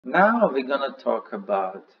Now we're going to talk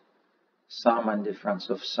about sum and difference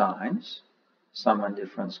of sines, sum and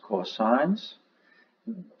difference cosines,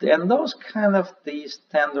 and those kind of the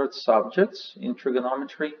standard subjects in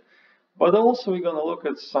trigonometry. But also we're going to look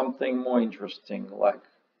at something more interesting like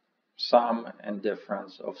sum and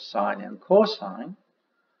difference of sine and cosine,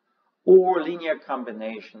 or linear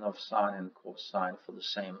combination of sine and cosine for the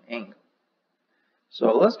same angle.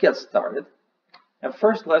 So let's get started. And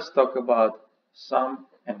first let's talk about sum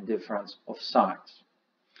and difference of sines.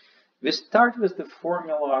 We start with the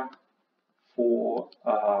formula for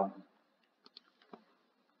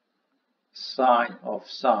sine of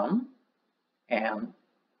sum and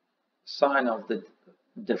sine of the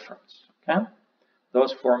difference. Okay?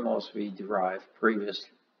 Those formulas we derived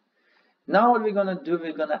previously. Now what we're going to do,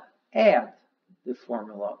 we're going to add the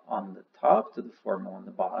formula on the top to the formula on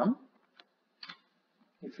the bottom.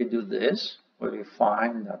 If we do this, we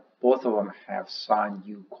find that both of them have sine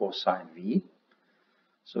u cosine v.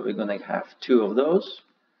 So we're going to have two of those.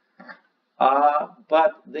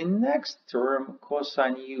 But the next term,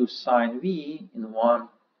 cosine u sine v, in one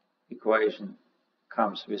equation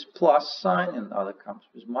comes with plus sign and the other comes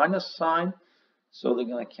with minus sign. So they're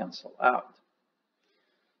going to cancel out.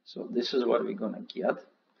 So this is what we're going to get.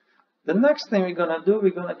 The next thing we're going to do,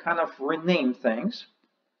 we're going to kind of rename things.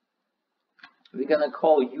 We're going to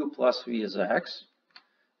call u plus v as x.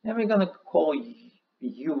 And we're going to call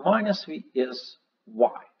u minus v as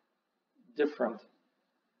y. Different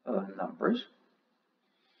numbers.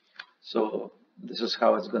 So this is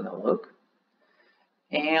how it's going to look.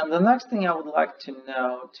 And the next thing I would like to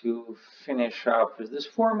know to finish up with this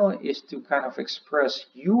formula is to kind of express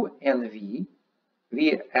u and v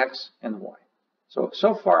via x and y.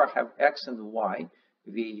 So far I have x and y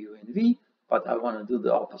via u and v, but I want to do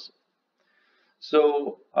the opposite.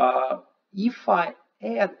 So if I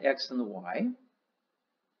add x and y,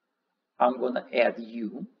 I'm going to add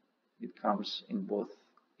u. It comes in both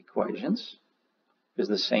equations with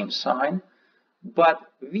the same sign. But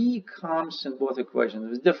v comes in both equations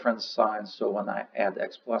with different signs. So when I add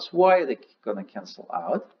x plus y, they're going to cancel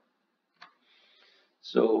out.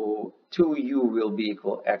 So 2u will be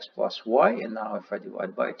equal x plus y. And now if I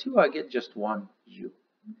divide by 2, I get just 1u.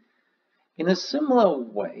 In a similar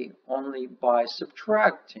way, only by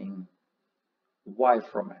subtracting y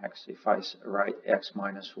from x, if I write x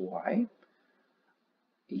minus y,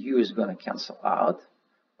 u is going to cancel out,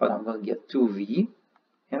 but I'm going to get 2v.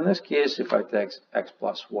 In this case, if I take x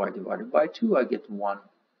plus y divided by 2, I get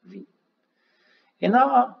 1v. And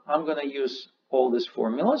now I'm going to use all these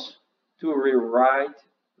formulas to rewrite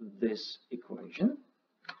this equation.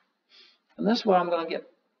 And this is what I'm going to get.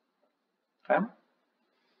 Okay?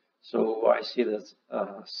 So I see that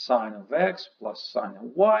sine of x plus sine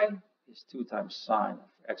of y is 2 times sine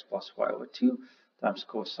of x plus y over 2 times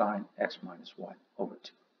cosine x minus y over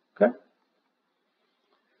 2. Okay?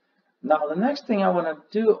 Now the next thing I want to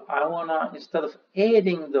do, I want to, instead of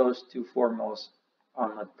adding those two formulas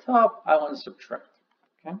on the top, I want to subtract.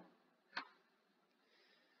 Okay?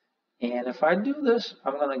 And if I do this,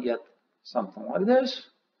 I'm going to get something like this.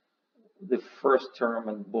 The first term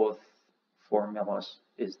in both formulas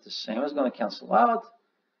is the same. It's going to cancel out.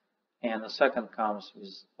 And the second comes with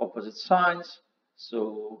opposite signs.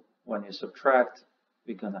 So when you subtract,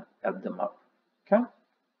 we're going to add them up. Okay?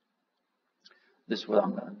 This is what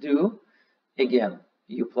I'm going to do. Again,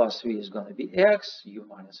 u plus v is going to be x, u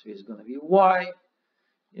minus v is going to be y.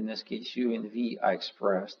 In this case, u and v I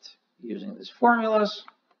expressed using these formulas.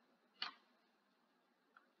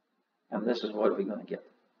 And this is what we're going to get.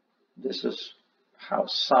 This is how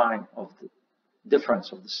sine of the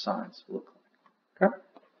difference of the signs look like. Okay?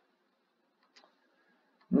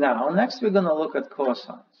 Now, next we're going to look at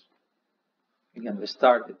cosines. Again, we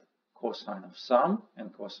start with cosine of sum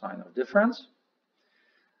and cosine of difference.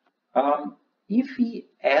 If we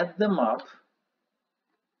add them up,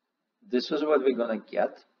 this is what we're going to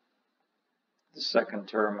get. The second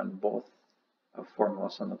term and both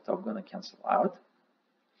formulas on the top are going to cancel out.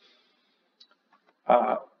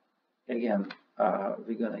 Again,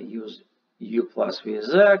 we're going to use u plus v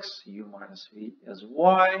as x, u minus v as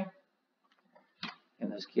y. In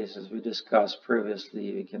this case, as we discussed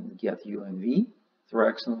previously, we can get u and v through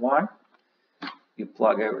x and y. You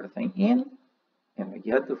plug everything in, and we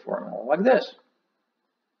get the formula like this.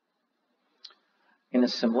 In a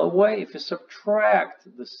similar way, if you subtract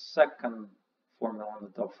the second formula on the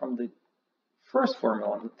top from the first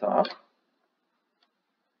formula on the top,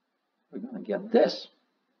 we're going to get this.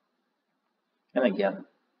 And again,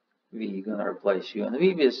 we're going to replace u and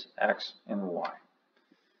v with x and y.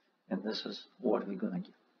 And this is what we're going to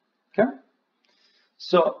get. Okay?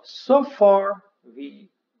 So far we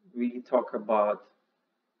we talk about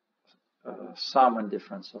sum and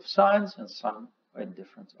difference of sines and sum and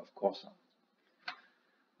difference of cosines.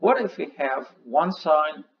 What if we have one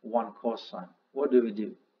sine, one cosine? What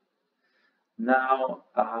do? Now,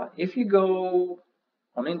 if you go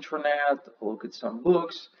on internet or look at some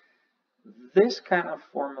books, this kind of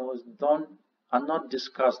formulas are not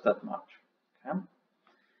discussed that much. Okay?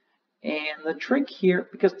 And the trick here,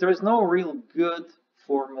 because there is no real good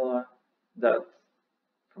formula that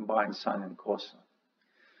combines sine and cosine.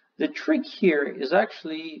 The trick here is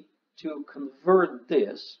actually to convert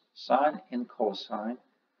this sine and cosine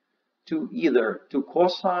to either two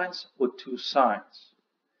cosines or two sines.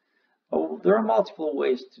 Oh, there are multiple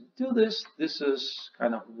ways to do this. This is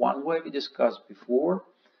kind of one way we discussed before.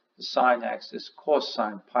 The sine x is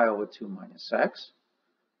cosine pi over 2 minus x.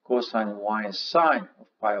 Cosine y is sine of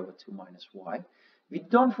pi over 2 minus y. We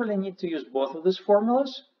don't really need to use both of these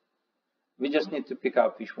formulas. We just need to pick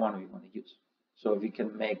out which one we want to use. So we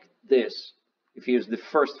can make this, if you use the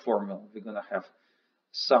first formula, we're going to have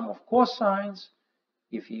sum of cosines.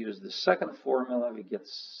 If you use the second formula, we get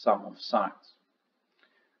sum of sines.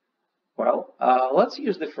 Well, let's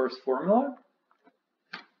use the first formula.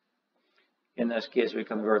 In this case, we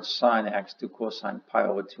convert sine x to cosine pi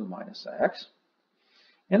over 2 minus x.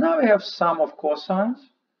 And now we have sum of cosines.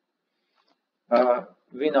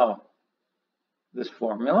 We know this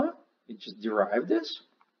formula. We just derived this.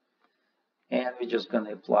 And we're just going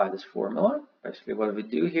to apply this formula. Basically, what we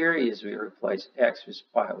do here is we replace x with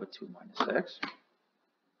pi over 2 minus x.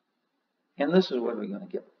 And this is what we're going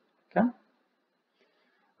to get. Okay?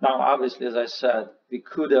 Now, obviously, as I said, we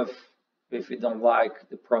could have, if we don't like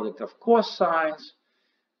the product of cosines,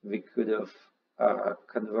 we could have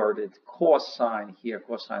converted cosine here,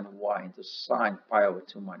 cosine of y, into sine pi over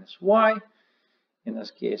 2 minus y. In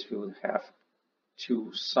this case, we would have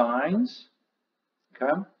two sines.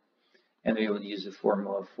 Okay? And we would use the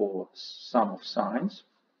formula for sum of sines.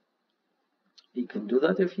 You can do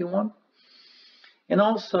that if you want. And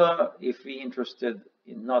also, if we're interested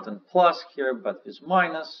in not in plus here, but with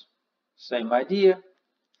minus, same idea.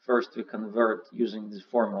 First, we convert using the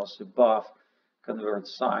formulas above, convert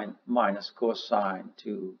sine minus cosine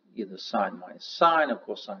to either sine minus sine or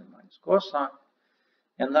cosine minus cosine.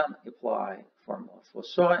 And then apply formula for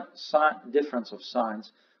difference of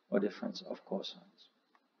sines or difference of cosines.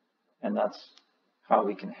 And that's how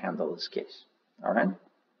we can handle this case. All right.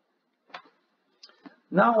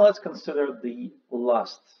 Now let's consider the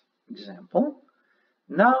last example.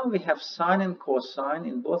 Now we have sine and cosine.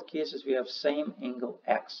 In both cases, we have same angle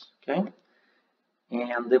x. Okay.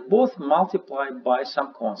 And they both multiplied by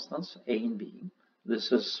some constants, a and b.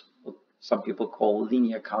 This is what some people call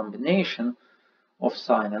linear combination of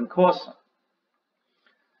sine and cosine.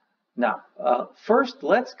 Now, first,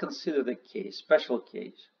 let's consider the case, special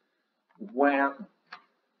case, when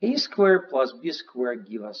a squared plus b squared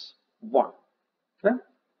give us 1. Okay?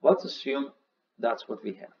 Let's assume that's what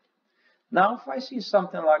we have. Now, if I see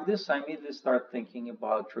something like this, I immediately start thinking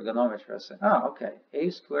about trigonometry. I say, okay, a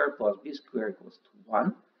squared plus b squared equals to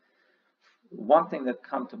 1. One thing that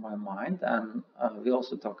comes to my mind, and we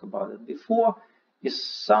also talked about it before, is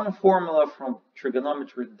some formula from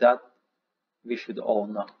trigonometry that we should all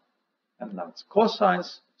know. And that's cosine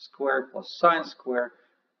squared plus sine squared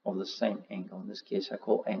of the same angle. In this case, I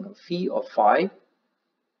call angle phi or phi.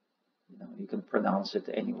 You can pronounce it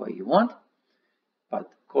any way you want.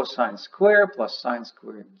 But cosine squared plus sine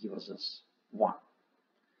squared gives us 1.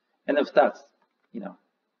 And if that's,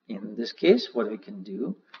 in this case, what we can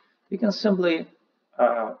do, we can simply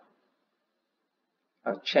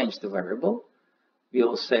change the variable. We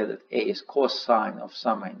will say that a is cosine of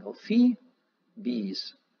some angle phi, b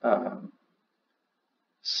is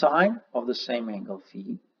sine of the same angle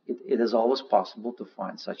phi. It is always possible to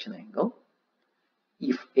find such an angle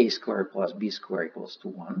if a squared plus b squared equals to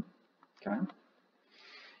 1. Okay?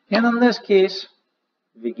 And in this case,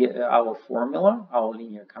 we get our formula, our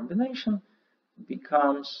linear combination,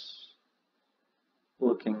 becomes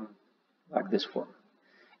looking like this formula.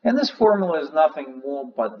 And this formula is nothing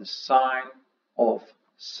more but the sine of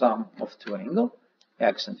sum of two angles,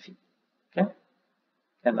 x and phi. Okay?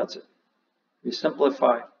 And that's it. We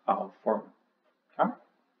simplify our formula. Okay?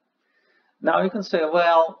 Now you can say,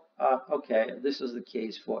 well, okay, this is the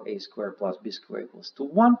case for a squared plus b squared equals to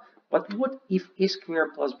 1. But what if a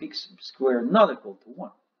squared plus b squared not equal to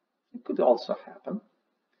 1? It could also happen.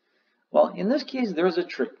 Well, in this case, there is a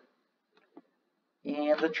trick.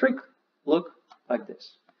 And the trick look like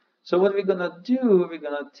this. So what we're going to do, we're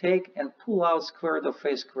going to take and pull out square root of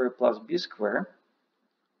a squared plus b squared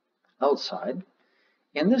outside.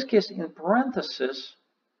 In this case, in parentheses,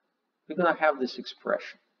 we're going to have this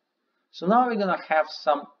expression. So now we're going to have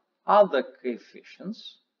some other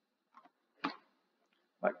coefficients,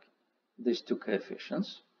 like these two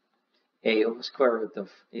coefficients, a over square root of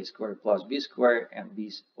a squared plus b squared and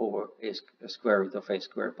b over a square root of a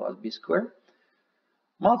squared plus b squared,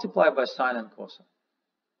 multiplied by sine and cosine.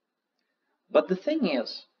 But the thing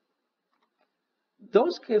is,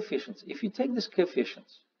 those coefficients, if you take these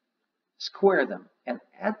coefficients, square them, and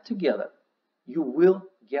add together, you will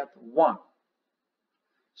get 1.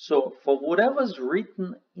 So for whatever's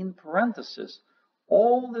written in parentheses,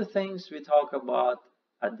 all the things we talk about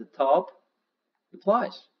at the top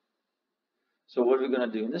applies. So what we're going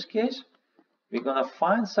to do in this case, we're going to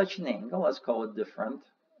find such an angle, let's call it different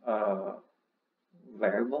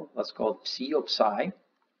variable, let's call it psi or psi.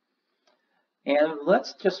 And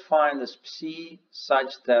let's just find this psi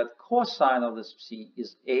such that cosine of this psi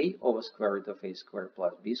is a over square root of a squared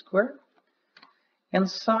plus b squared. And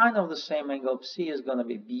sine of the same angle psi is going to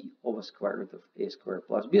be b over square root of a squared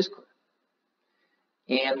plus b squared.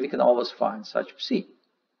 And we can always find such psi.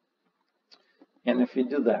 And if we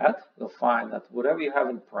do that, we'll find that whatever you have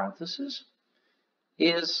in parentheses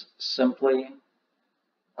is simply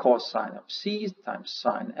cosine of psi times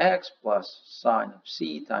sine x plus sine of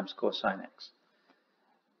psi times cosine x.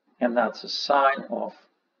 And that's a sine of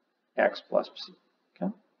x plus psi.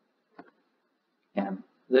 Okay? And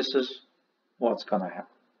this is what's going to happen.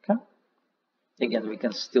 Okay? Again, we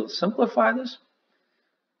can still simplify this,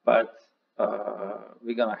 but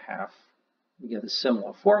we're going to we get a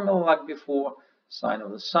similar formula like before, sine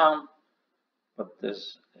of the sum, but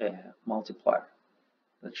there's a multiplier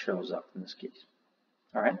that shows up in this case.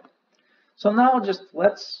 All right. So now just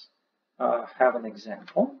let's have an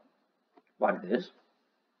example like this.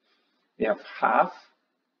 We have half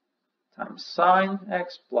times sine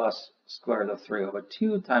x plus square root of 3 over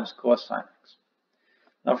 2 times cosine x.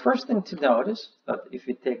 Now, first thing to notice that if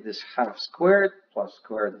we take this half squared plus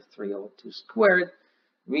square root of 3 over 2 squared,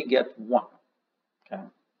 we get 1. Okay.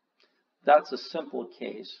 That's a simple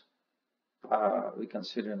case we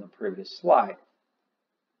considered in the previous slide.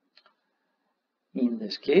 In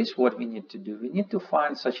this case, what we need to do, we need to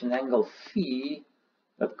find such an angle phi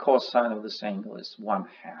that cosine of this angle is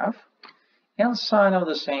 1/2, and sine of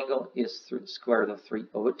this angle is square root of 3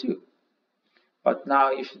 over 2. But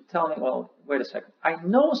now you should tell me, well, wait a second, I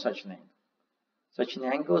know such an angle. Such an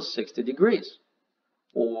angle is 60 degrees.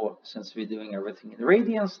 Or, since we're doing everything in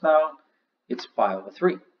radians now, it's pi over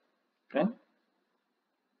 3. Okay?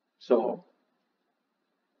 So,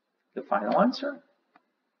 the final answer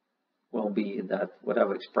will be that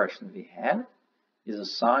whatever expression we had is a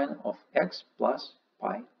sine of x plus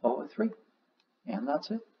pi over 3. And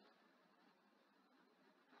that's it.